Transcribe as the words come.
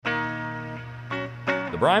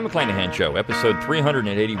The Brion McClanahan Show, episode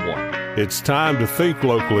 381. It's time to think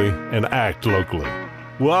locally and act locally.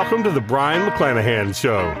 Welcome to the Brion McClanahan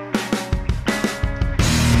Show.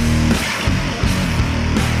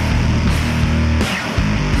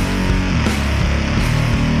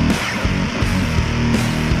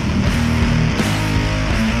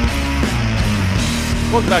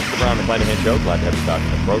 Welcome back to the Brion McClanahan Show. Glad to have you back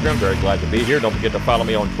on the program. Very glad to be here. Don't forget to follow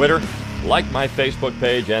me on Twitter, like my Facebook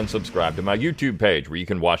page, and subscribe to my YouTube page where you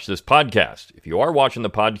can watch this podcast. If you are watching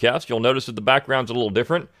the podcast, you'll notice that the background's a little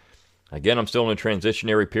different. Again, I'm still in a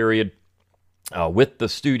transitionary period with the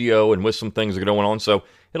studio and with some things that are going on, so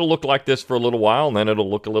it'll look like this for a little while, and then it'll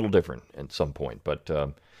look a little different at some point. But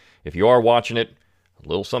if you are watching it, a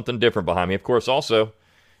little something different behind me. Of course, also,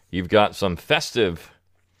 you've got some festive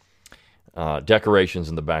decorations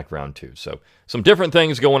in the background too. So some different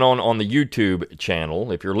things going on the YouTube channel.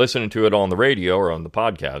 If you're listening to it on the radio or on the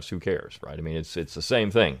podcast, who cares, right? I mean, it's the same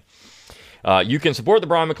thing. You can support the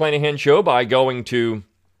Brion McClanahan Show by going to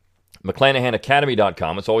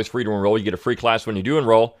McClanahanacademy.com. It's always free to enroll. You get a free class when you do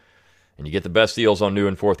enroll, and you get the best deals on new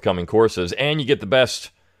and forthcoming courses, and you get the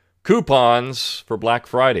best coupons for Black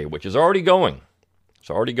Friday, which is already going. It's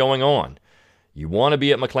already going on. You want to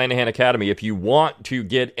be at McClanahan Academy. If you want to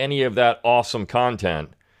get any of that awesome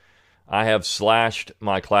content, I have slashed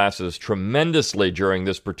my classes tremendously during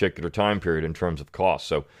this particular time period in terms of cost.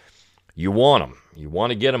 So you want them. You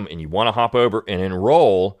want to get them, and you want to hop over and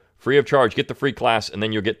enroll free of charge. Get the free class, and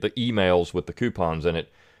then you'll get the emails with the coupons in it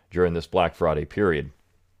during this Black Friday period.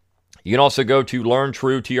 You can also go to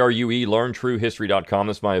LearnTrue, T-R-U-E, LearnTrueHistory.com.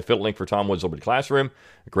 That's my affiliate link for Tom Woods Liberty Classroom.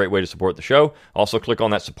 A great way to support the show. Also, click on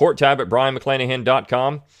that support tab at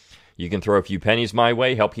BrionMcClanahan.com. You can throw a few pennies my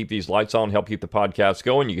way, help keep these lights on, help keep the podcast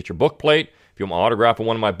going. You get your book plate. If you want my autograph on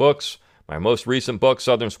one of my books, my most recent book,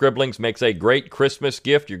 Southern Scribblings, makes a great Christmas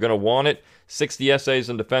gift. You're going to want it. 60 essays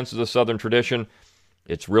in defense of the Southern tradition.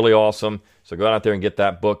 It's really awesome. So go out there and get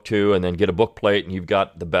that book too, and then get a book plate, and you've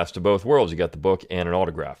got the best of both worlds. You got the book and an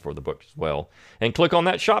autograph for the book as well. And click on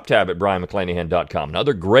that shop tab at BrionMcClanahan.com.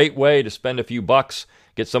 Another great way to spend a few bucks,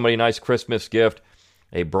 get somebody a nice Christmas gift,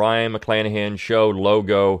 a Brion McClanahan Show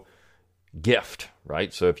logo gift,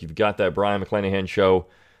 right? So if you've got that Brion McClanahan Show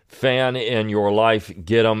fan in your life,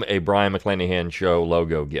 get them a Brion McClanahan Show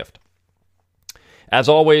logo gift. As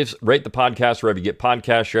always, rate the podcast wherever you get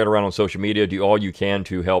podcasts, share it around on social media, do all you can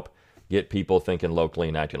to help get people thinking locally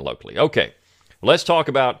and acting locally. Okay, let's talk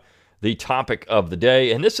about the topic of the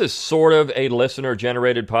day, and this is sort of a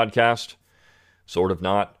listener-generated podcast, sort of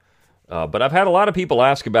not, but I've had a lot of people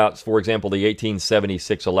ask about, for example, the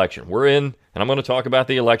 1876 election. We're in, and I'm going to talk about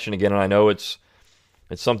the election again, and I know it's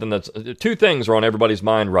something that's, two things are on everybody's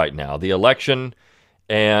mind right now, the election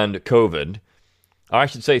and COVID. I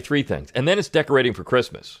should say three things. And then it's decorating for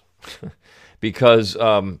Christmas. Because,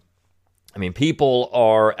 people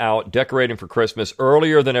are out decorating for Christmas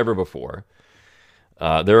earlier than ever before.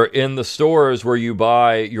 They're in the stores where you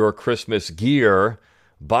buy your Christmas gear,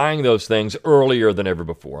 buying those things earlier than ever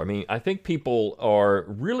before. I mean, I think people are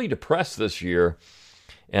really depressed this year,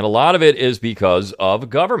 and a lot of it is because of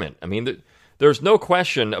government. I mean, there's no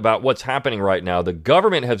question about what's happening right now. The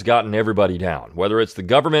government has gotten everybody down, whether it's the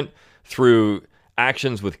government through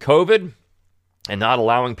actions with COVID and not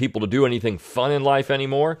allowing people to do anything fun in life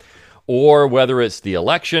anymore, or whether it's the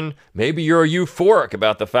election. Maybe you're euphoric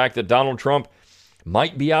about the fact that Donald Trump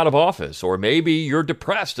might be out of office, or maybe you're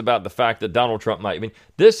depressed about the fact that Donald Trump might. I mean,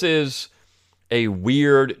 this is a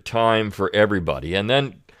weird time for everybody. And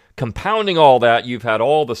then compounding all that, you've had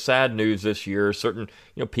all the sad news this year, certain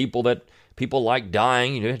people like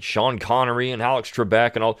dying, you had Sean Connery and Alex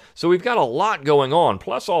Trebek and all. So we've got a lot going on,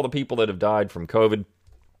 plus all the people that have died from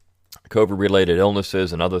COVID-related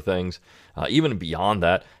illnesses and other things, even beyond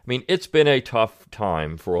that. I mean, it's been a tough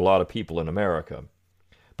time for a lot of people in America.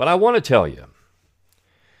 But I want to tell you,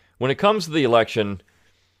 when it comes to the election,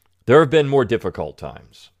 there have been more difficult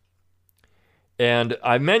times. And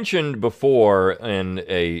I mentioned before in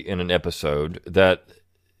an episode that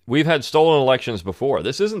we've had stolen elections before.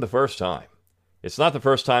 This isn't the first time. It's not the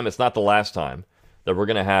first time, it's not the last time that we're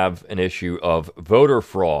going to have an issue of voter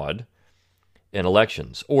fraud in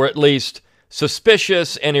elections, or at least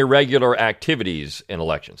suspicious and irregular activities in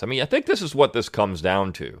elections. I mean, I think this is what this comes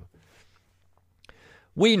down to.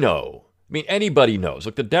 We know, anybody knows.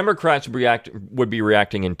 Look, the Democrats would be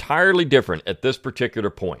reacting entirely different at this particular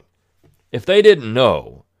point if they didn't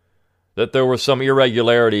know that there were some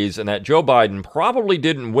irregularities and that Joe Biden probably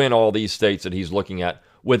didn't win all these states that he's looking at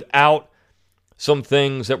without some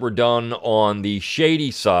things that were done on the shady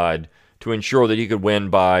side to ensure that he could win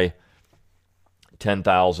by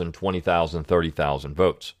 10,000, 20,000, 30,000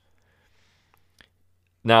 votes.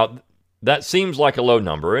 Now, that seems like a low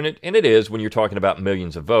number, and it is when you're talking about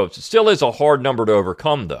millions of votes. It still is a hard number to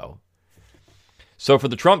overcome, though. So for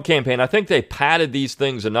the Trump campaign, I think they padded these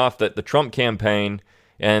things enough that the Trump campaign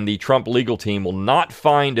and the Trump legal team will not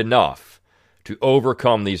find enough to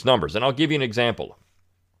overcome these numbers. And I'll give you an example.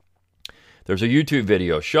 There's a YouTube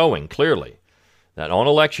video showing clearly that on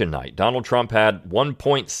election night, Donald Trump had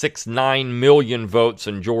 1.69 million votes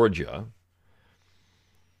in Georgia.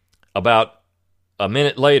 About a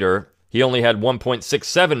minute later, he only had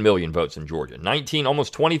 1.67 million votes in Georgia.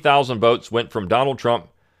 Almost 20,000 votes went from Donald Trump,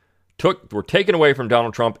 were taken away from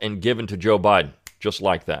Donald Trump and given to Joe Biden, just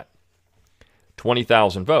like that.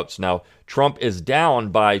 20,000 votes. Now, Trump is down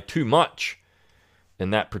by too much in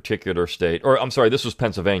that particular state. Or, I'm sorry, this was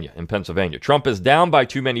Pennsylvania. In Pennsylvania, Trump is down by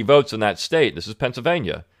too many votes in that state. This is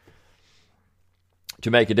Pennsylvania. To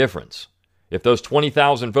make a difference. If those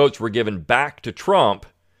 20,000 votes were given back to Trump,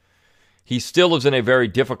 he still is in a very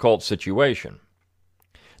difficult situation.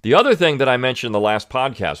 The other thing that I mentioned in the last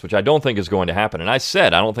podcast, which I don't think is going to happen, and I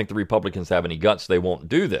said I don't think the Republicans have any guts, they won't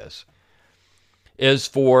do this, is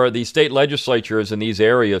for the state legislatures in these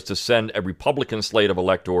areas to send a Republican slate of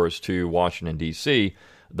electors to Washington, D.C.,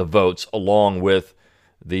 the votes along with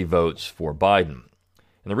the votes for Biden.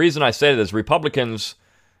 And the reason I say that is Republicans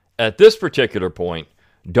at this particular point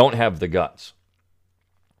don't have the guts.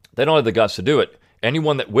 They don't have the guts to do it.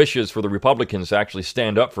 Anyone that wishes for the Republicans to actually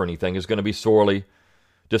stand up for anything is going to be sorely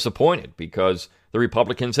disappointed because the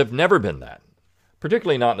Republicans have never been that,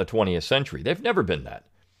 particularly not in the 20th century. They've never been that.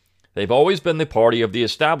 They've always been the party of the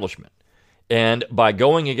establishment. And by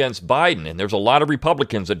going against Biden, and there's a lot of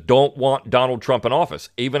Republicans that don't want Donald Trump in office,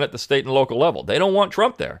 even at the state and local level. They don't want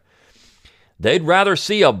Trump there. They'd rather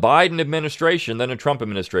see a Biden administration than a Trump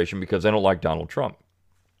administration because they don't like Donald Trump.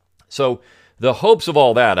 So the hopes of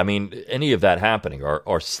all that, I mean, any of that happening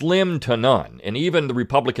are slim to none. And even the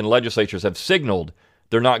Republican legislatures have signaled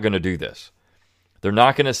they're not going to do this. They're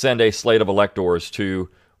not going to send a slate of electors to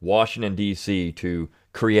Washington, D.C. to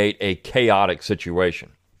create a chaotic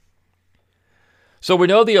situation. So we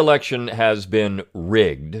know the election has been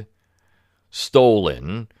rigged,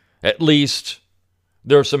 stolen. At least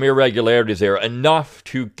there are some irregularities there, enough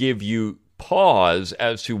to give you pause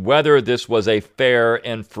as to whether this was a fair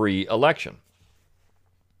and free election.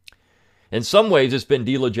 In some ways, it's been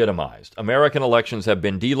delegitimized. American elections have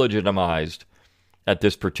been delegitimized at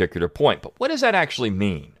this particular point. But what does that actually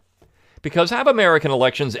mean? Because have American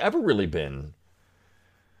elections ever really been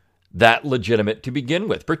that legitimate to begin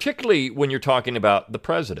with, particularly when you're talking about the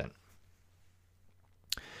president?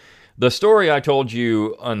 The story I told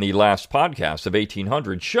you on the last podcast of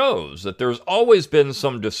 1800 shows that there's always been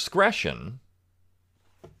some discretion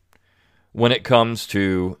when it comes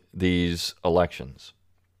to these elections.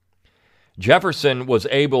 Jefferson was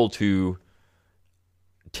able to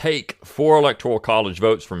take 4 electoral college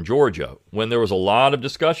votes from Georgia when there was a lot of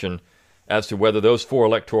discussion as to whether those 4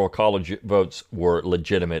 electoral college votes were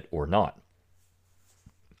legitimate or not.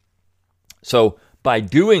 So by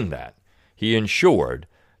doing that, he ensured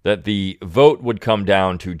that the vote would come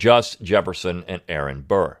down to just Jefferson and Aaron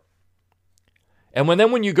Burr. And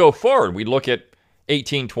when you go forward, we look at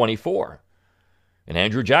 1824. And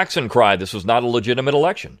Andrew Jackson cried this was not a legitimate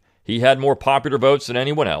election. He had more popular votes than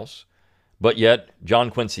anyone else, but yet John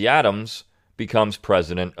Quincy Adams becomes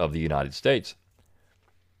president of the United States.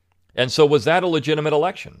 And so was that a legitimate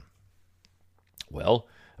election? Well,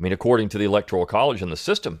 I mean, according to the Electoral College and the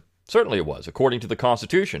system, certainly it was. According to the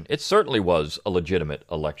Constitution, it certainly was a legitimate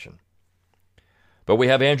election. But we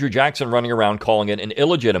have Andrew Jackson running around calling it an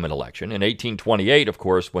illegitimate election. In 1828, of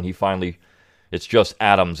course, when it's just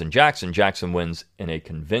Adams and Jackson, Jackson wins in a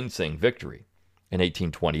convincing victory in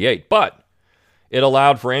 1828. But it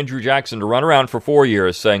allowed for Andrew Jackson to run around for 4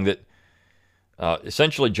 years saying that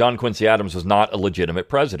essentially John Quincy Adams was not a legitimate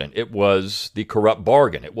president. It was the corrupt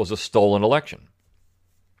bargain. It was a stolen election.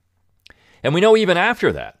 And we know even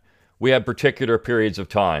after that, we had particular periods of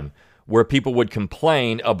time where people would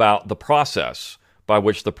complain about the process by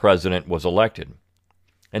which the president was elected.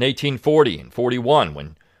 In 1840 and 41,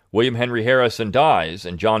 when William Henry Harrison dies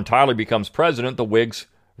and John Tyler becomes president, the Whigs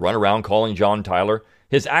run around calling John Tyler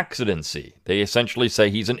his accidency. They essentially say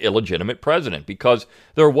he's an illegitimate president because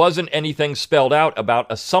there wasn't anything spelled out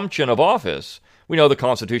about assumption of office. We know the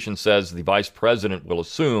Constitution says the vice president will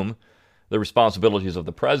assume the responsibilities of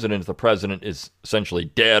the president if the president is essentially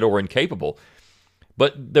dead or incapable.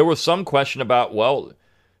 But there was some question about, well,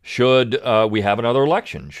 should we have another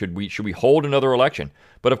election? Should we hold another election?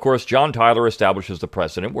 But of course, John Tyler establishes the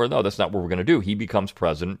precedent where, no, that's not what we're going to do. He becomes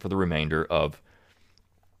president for the remainder of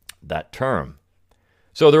that term.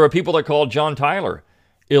 So there are people that call John Tyler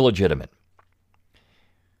illegitimate.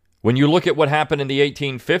 When you look at what happened in the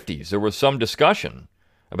 1850s, there was some discussion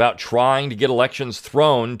about trying to get elections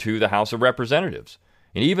thrown to the House of Representatives.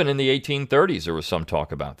 And even in the 1830s, there was some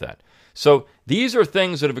talk about that. So these are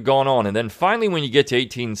things that have gone on. And then finally, when you get to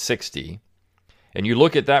 1860, and you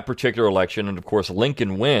look at that particular election, and of course,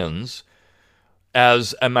 Lincoln wins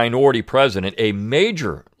as a minority president, a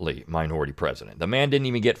majorly minority president. The man didn't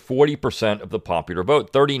even get 40% of the popular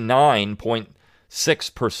vote,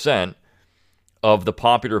 39.6% of the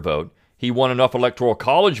popular vote. He won enough electoral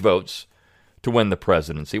college votes to win the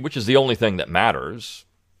presidency, which is the only thing that matters.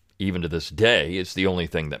 Even to this day, it's the only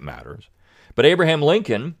thing that matters. But Abraham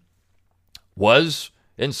Lincoln was,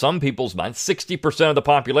 in some people's minds, 60% of the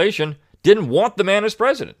population didn't want the man as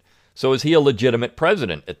president. So is he a legitimate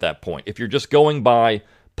president at that point, if you're just going by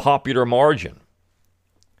popular margin?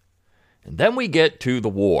 And then we get to the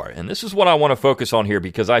war. And this is what I want to focus on here,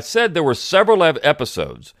 because I said there were several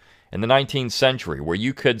episodes in the 19th century where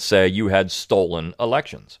you could say you had stolen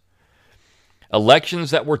elections.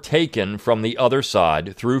 Elections that were taken from the other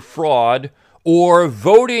side through fraud or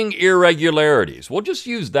voting irregularities. We'll just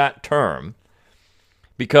use that term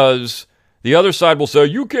because the other side will say,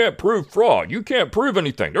 you can't prove fraud. You can't prove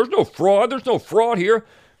anything. There's no fraud. There's no fraud here.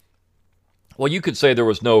 Well, you could say there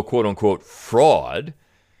was no quote-unquote fraud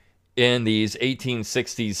in these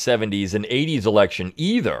 1860s, 70s, and 80s election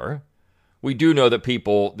either. We do know that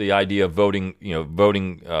people, the idea of voting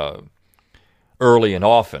early and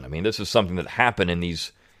often. I mean, this is something that happened in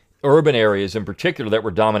these urban areas in particular that were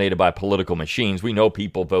dominated by political machines. We know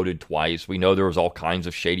people voted twice. We know there was all kinds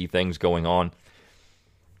of shady things going on.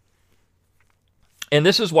 And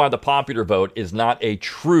this is why the popular vote is not a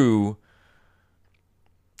true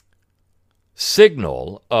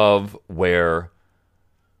signal of where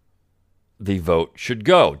the vote should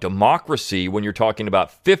go. Democracy, when you're talking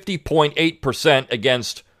about 50.8%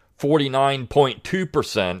 against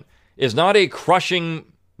 49.2%, is not a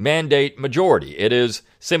crushing mandate majority. It is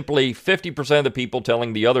simply 50% of the people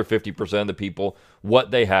telling the other 50% of the people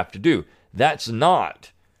what they have to do. That's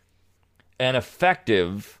not an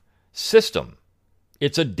effective system.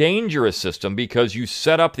 It's a dangerous system because you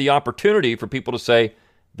set up the opportunity for people to say,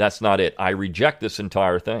 that's not it. I reject this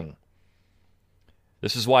entire thing.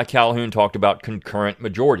 This is why Calhoun talked about concurrent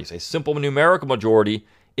majorities. A simple numerical majority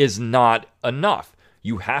is not enough.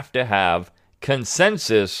 You have to have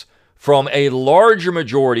consensus from a larger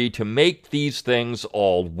majority to make these things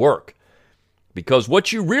all work. Because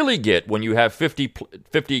what you really get when you have 50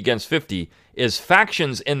 against 50 is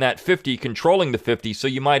factions in that 50 controlling the 50, so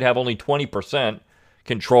you might have only 20%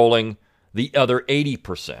 controlling the other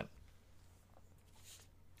 80%.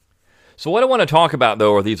 So what I want to talk about,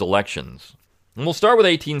 though, are these elections. And we'll start with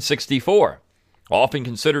 1864, often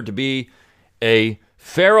considered to be a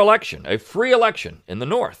fair election, a free election in the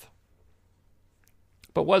North.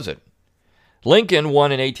 But was it? Lincoln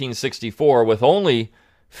won in 1864 with only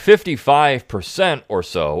 55% or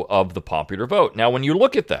so of the popular vote. Now, when you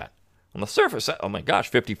look at that, on the surface, oh my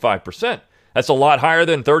gosh, 55%. That's a lot higher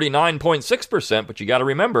than 39.6%, but you got to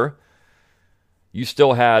remember, you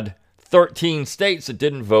still had 13 states that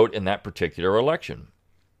didn't vote in that particular election.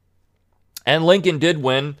 And Lincoln did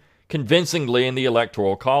win convincingly in the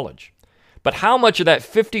Electoral College. But how much of that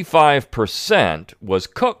 55% was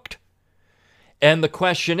cooked? And the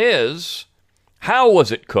question is, how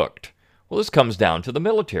was it cooked? Well, this comes down to the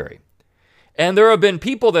military. And there have been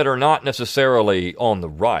people that are not necessarily on the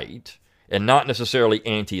right and not necessarily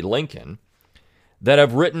anti-Lincoln that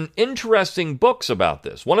have written interesting books about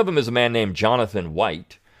this. One of them is a man named Jonathan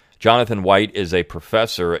White. Jonathan White is a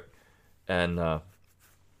professor in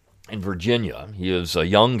Virginia. He is a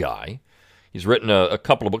young guy. He's written a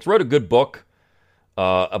couple of books. Wrote a good book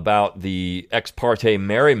about the ex parte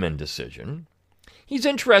Merryman decision. He's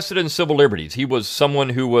interested in civil liberties. He was someone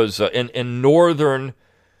who was in northern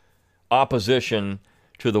opposition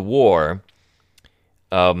to the war.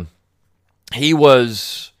 He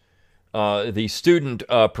was the student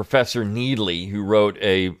Professor Needley, who wrote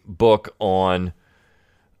a book on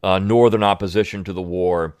northern opposition to the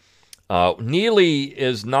war. Neely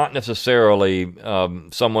is not necessarily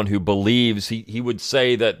someone who believes, he would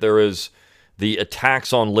say that there is, the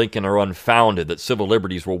attacks on Lincoln are unfounded, that civil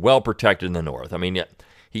liberties were well protected in the North. I mean,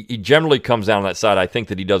 he generally comes down on that side. I think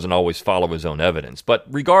that he doesn't always follow his own evidence. But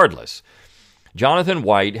regardless, Jonathan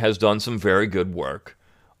White has done some very good work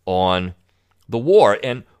on the war.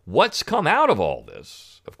 And what's come out of all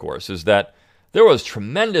this, of course, is that there was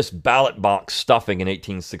tremendous ballot box stuffing in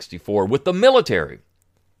 1864 with the military.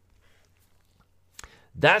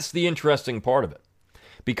 That's the interesting part of it.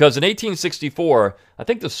 Because in 1864, I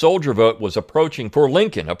think the soldier vote was approaching, for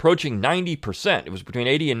Lincoln, approaching 90%. It was between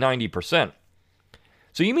 80 and 90%.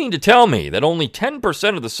 So you mean to tell me that only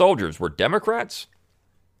 10% of the soldiers were Democrats?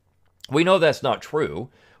 We know that's not true.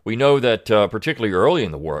 We know that particularly early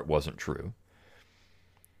in the war it wasn't true.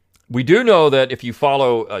 We do know that if you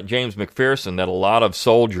follow James McPherson, that a lot of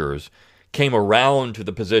soldiers came around to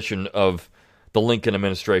the position of the Lincoln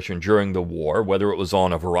administration during the war, whether it was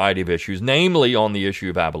on a variety of issues, namely on the issue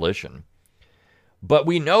of abolition. But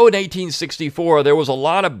we know in 1864 there was a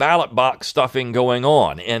lot of ballot box stuffing going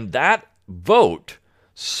on, and that vote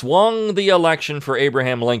swung the election for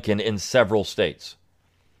Abraham Lincoln in several states.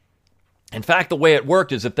 In fact, the way it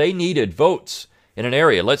worked is if they needed votes in an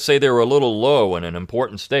area, let's say they were a little low in an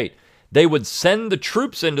important state, they would send the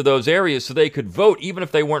troops into those areas so they could vote even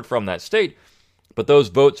if they weren't from that state, but those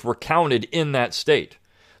votes were counted in that state.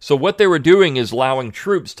 So what they were doing is allowing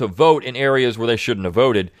troops to vote in areas where they shouldn't have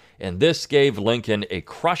voted, and this gave Lincoln a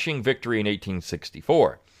crushing victory in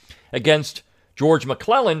 1864 against George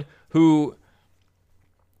McClellan, who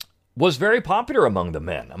was very popular among the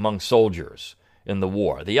men, among soldiers in the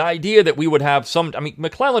war. The idea that we would have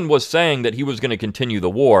McClellan was saying that he was going to continue the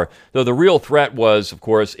war, though the real threat was, of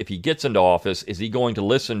course, if he gets into office, is he going to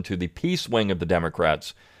listen to the peace wing of the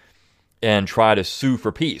Democrats and try to sue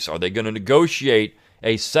for peace? Are they going to negotiate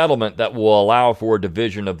a settlement that will allow for a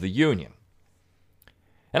division of the Union?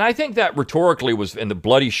 And I think that rhetorically was in the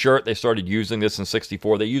bloody shirt. They started using this in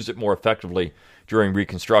 64. They used it more effectively during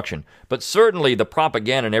Reconstruction. But certainly the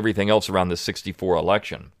propaganda and everything else around the 64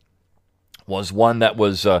 election was one that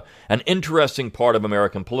was an interesting part of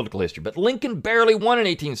American political history. But Lincoln barely won in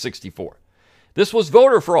 1864. This was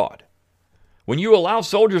voter fraud. When you allow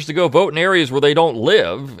soldiers to go vote in areas where they don't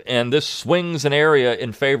live, and this swings an area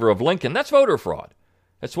in favor of Lincoln, that's voter fraud.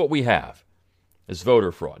 That's what we have, is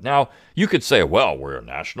voter fraud. Now, you could say, well, we're a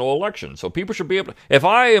national election, so people should be able to, if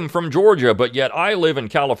I am from Georgia, but yet I live in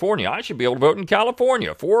California, I should be able to vote in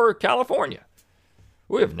California for California.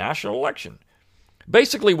 We have national election.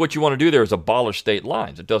 Basically, what you want to do there is abolish state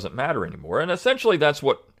lines. It doesn't matter anymore. And essentially, that's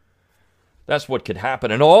what could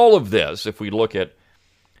happen. And all of this, if we look at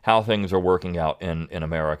how things are working out in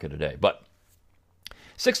America today. But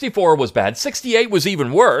 64 was bad. 68 was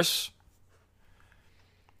even worse.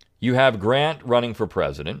 You have Grant running for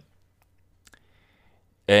president.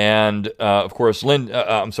 And, of course,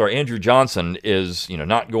 Andrew Johnson is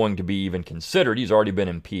not going to be even considered. He's already been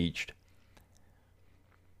impeached.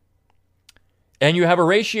 And you have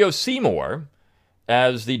Horatio Seymour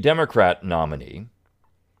as the Democrat nominee.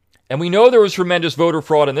 And we know there was tremendous voter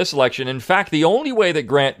fraud in this election. In fact, the only way that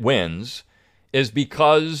Grant wins is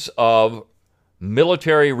because of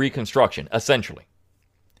military reconstruction, essentially.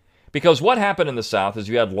 Because what happened in the South is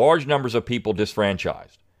you had large numbers of people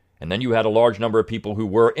disfranchised. And then you had a large number of people who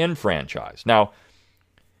were enfranchised. Now,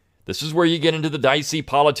 this is where you get into the dicey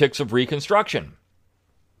politics of Reconstruction.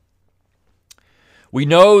 We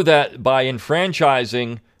know that by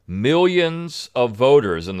enfranchising millions of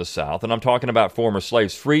voters in the South, and I'm talking about former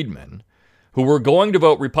slaves, freedmen, who were going to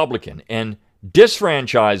vote Republican, and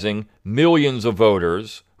disfranchising millions of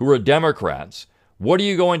voters who are Democrats, what are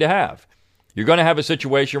you going to have? You're going to have a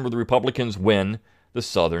situation where the Republicans win the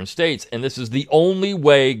southern states, and this is the only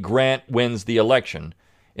way Grant wins the election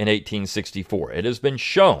in 1864. It has been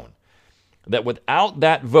shown that without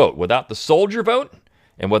that vote, without the soldier vote,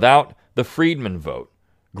 and without the freedman vote,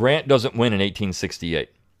 Grant doesn't win in 1868.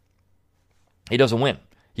 He doesn't win.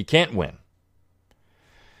 He can't win.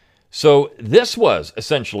 So this was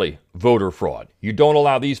essentially voter fraud. You don't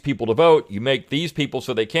allow these people to vote, you make these people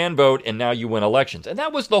so they can vote, and now you win elections. And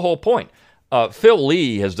that was the whole point. Phil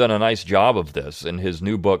Lee has done a nice job of this in his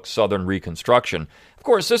new book, Southern Reconstruction. Of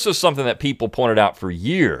course, this is something that people pointed out for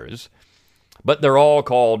years, but they're all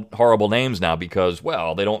called horrible names now because,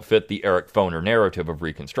 well, they don't fit the Eric Foner narrative of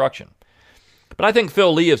Reconstruction. But I think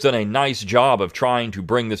Phil Lee has done a nice job of trying to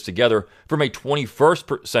bring this together from a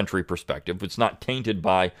 21st century perspective. It's not tainted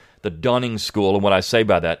by the Dunning School. And what I say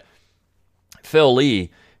by that, Phil Lee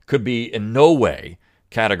could be in no way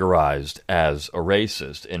categorized as a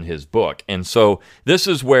racist in his book. And so this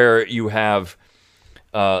is where you have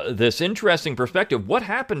this interesting perspective. What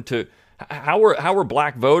happened to, how were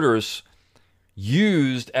black voters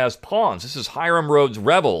used as pawns? This is Hiram Rhodes'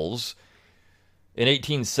 rebels in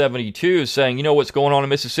 1872 saying, you know what's going on in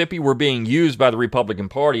Mississippi? We're being used by the Republican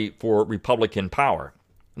Party for Republican power.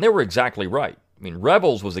 And they were exactly right. I mean,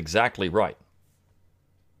 rebels was exactly right.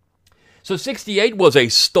 So 68 was a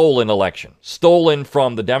stolen election, stolen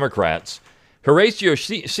from the Democrats. Horatio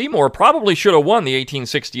Seymour probably should have won the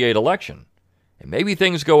 1868 election. And maybe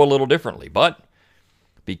things go a little differently. But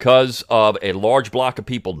because of a large block of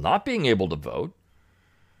people not being able to vote,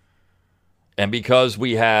 And because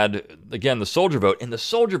we had, again, the soldier vote, and the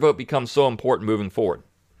soldier vote becomes so important moving forward.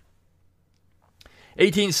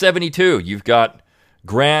 1872, you've got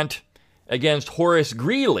Grant against Horace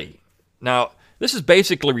Greeley. Now, this is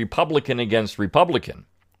basically Republican against Republican.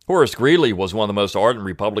 Horace Greeley was one of the most ardent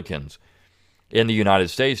Republicans in the United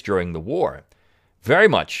States during the war. Very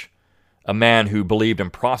much a man who believed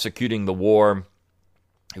in prosecuting the war.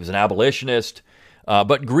 He was an abolitionist.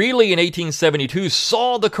 But Greeley in 1872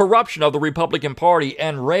 saw the corruption of the Republican Party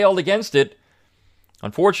and railed against it.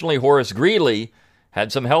 Unfortunately, Horace Greeley had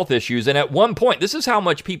some health issues, and at one point, this is how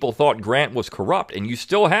much people thought Grant was corrupt, and you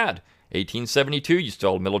still had 1872, you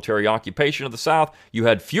still had military occupation of the South. You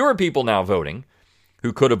had fewer people now voting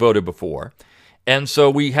who could have voted before. And so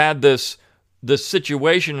we had this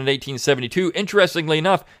situation in 1872. Interestingly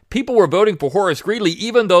enough, people were voting for Horace Greeley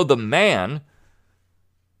even though the man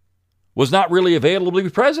was not really available to be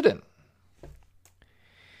president.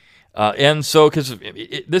 And so, because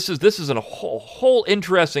this is a whole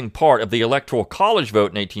interesting part of the Electoral College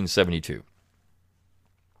vote in 1872.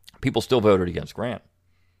 People still voted against Grant.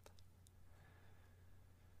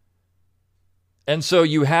 And so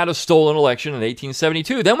you had a stolen election in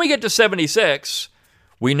 1872. Then we get to 76.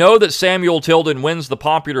 We know that Samuel Tilden wins the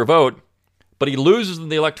popular vote, but he loses in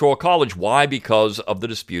the Electoral College. Why? Because of the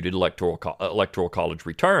disputed Electoral College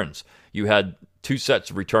returns. You had two sets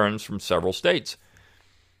of returns from several states.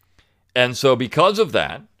 And so because of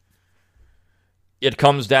that, it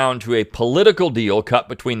comes down to a political deal cut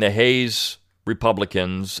between the Hayes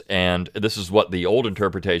Republicans, and this is what the old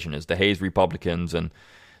interpretation is, the Hayes Republicans and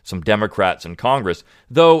some Democrats in Congress.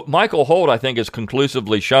 Though Michael Holt, I think, has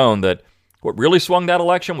conclusively shown that what really swung that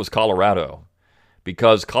election was Colorado,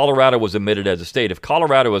 because Colorado was admitted as a state. If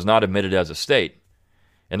Colorado was not admitted as a state,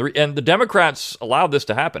 and the Democrats allowed this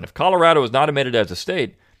to happen, if Colorado is not admitted as a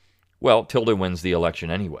state, well, Tilden wins the election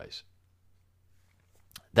anyways.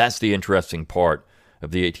 That's the interesting part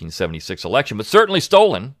of the 1876 election, but certainly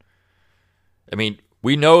stolen. I mean,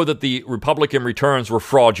 we know that the Republican returns were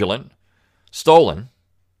fraudulent, stolen.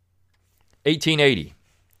 1880.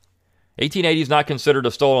 1880 is not considered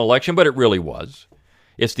a stolen election, but it really was.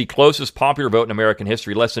 It's the closest popular vote in American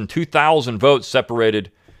history. Less than 2,000 votes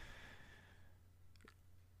separated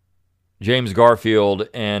James Garfield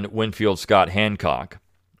and Winfield Scott Hancock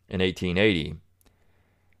in 1880.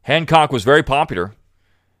 Hancock was very popular.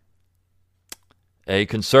 A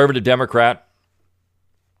conservative Democrat,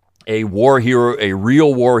 a war hero, a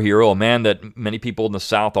real war hero, a man that many people in the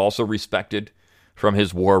South also respected from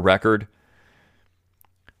his war record.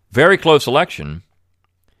 Very close election,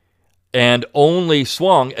 and only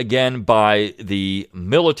swung again by the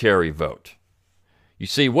military vote. You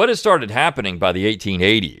see, what has started happening by the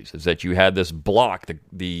 1880s is that you had this bloc,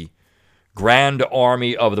 the Grand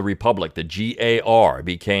Army of the Republic, the GAR,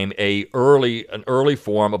 became an early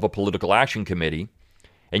form of a political action committee,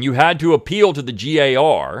 and you had to appeal to the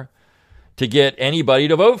GAR to get anybody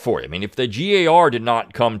to vote for you. I mean, if the GAR did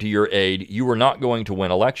not come to your aid, you were not going to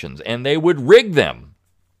win elections, and they would rig them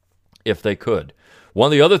if they could. One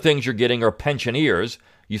of the other things you're getting are pensioners.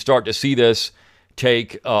 You start to see this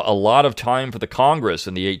take a lot of time for the Congress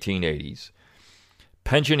in the 1880s.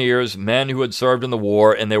 Pensioners, men who had served in the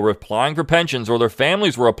war, and they were applying for pensions, or their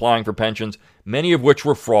families were applying for pensions, many of which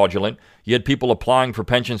were fraudulent. You had people applying for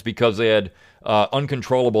pensions because they had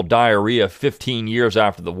uncontrollable diarrhea 15 years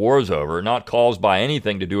after the war is over, not caused by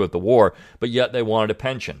anything to do with the war, but yet they wanted a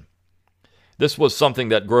pension. This was something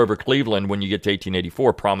that Grover Cleveland, when you get to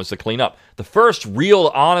 1884, promised to clean up. The first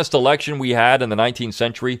real honest election we had in the 19th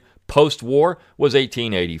century post-war was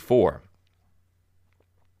 1884.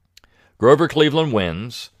 Grover Cleveland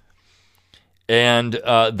wins, and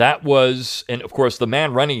that was, and of course, the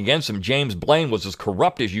man running against him, James Blaine, was as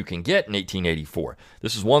corrupt as you can get in 1884.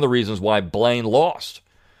 This is one of the reasons why Blaine lost.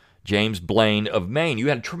 James Blaine of Maine. You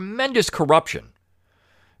had tremendous corruption.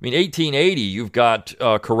 I mean, 1880, you've got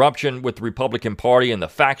corruption with the Republican Party and the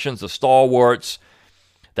factions, the stalwarts,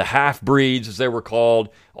 the half-breeds, as they were called,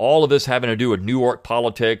 all of this having to do with New York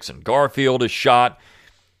politics, and Garfield is shot.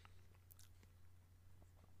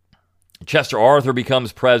 Chester Arthur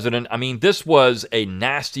becomes president. I mean, this was a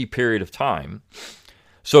nasty period of time.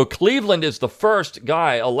 So Cleveland is the first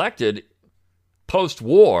guy elected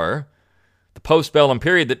post-war, the post-Bellum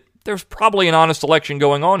period, that there's probably an honest election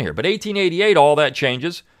going on here. But 1888, all that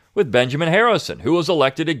changes with Benjamin Harrison, who was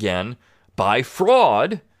elected again by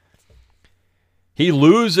fraud. He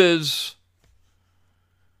loses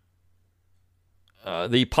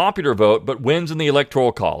the popular vote, but wins in the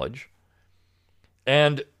Electoral College.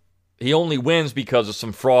 And he only wins because of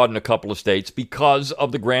some fraud in a couple of states because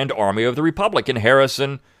of the Grand Army of the Republic. And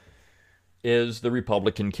Harrison is the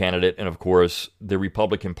Republican candidate, and of course, the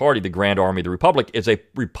Republican Party, the Grand Army of the Republic, is a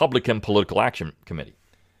Republican political action committee.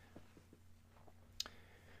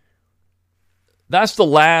 That's the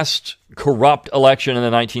last corrupt election in the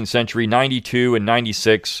 19th century. 92 and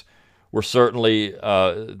 96 were certainly,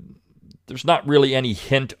 there's not really any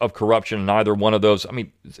hint of corruption in either one of those. I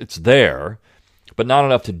mean, it's there, but not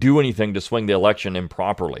enough to do anything to swing the election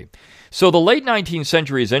improperly. So the late 19th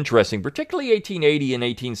century is interesting, particularly 1880 and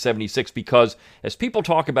 1876, because as people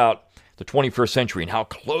talk about the 21st century and how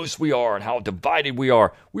close we are and how divided we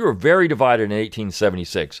were very divided in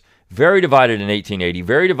 1876, very divided in 1880,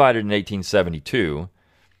 very divided in 1872.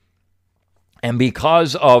 And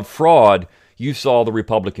because of fraud, you saw the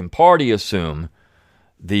Republican Party assume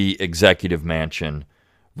the executive mansion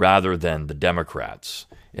rather than the Democrats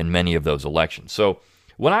in many of those elections. So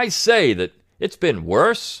when I say that it's been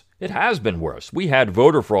worse, it has been worse. We had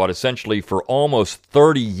voter fraud essentially for almost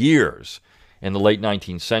 30 years in the late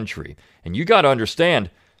 19th century. And you got to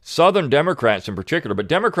understand, Southern Democrats in particular, but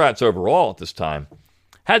Democrats overall at this time,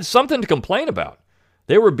 had something to complain about.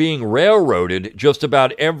 They were being railroaded just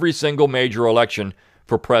about every single major election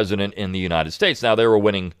for president in the United States. Now, they were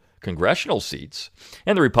winning congressional seats,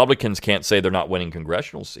 and the Republicans can't say they're not winning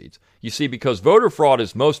congressional seats. You see, because voter fraud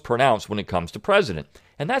is most pronounced when it comes to president.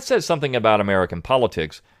 And that says something about American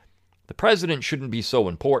politics. The president shouldn't be so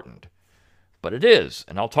important, but it is.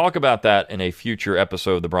 And I'll talk about that in a future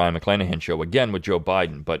episode of the Brian McClanahan Show, again with Joe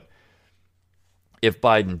Biden. But if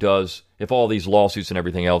all these lawsuits and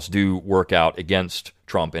everything else do work out against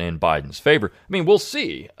Trump and in Biden's favor, I mean, we'll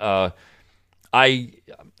see. I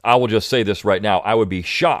will just say this right now. I would be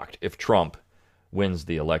shocked if Trump wins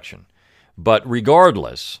the election. But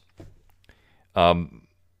regardless,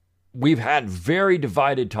 we've had very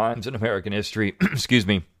divided times in American history,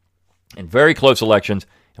 and very close elections,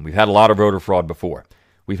 and we've had a lot of voter fraud before.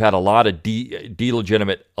 We've had a lot of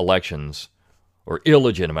illegitimate elections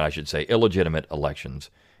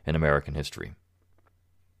in American history.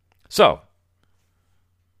 So,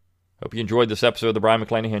 hope you enjoyed this episode of the Brian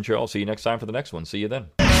McClanahan Show. I'll see you next time for the next one. See you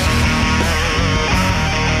then.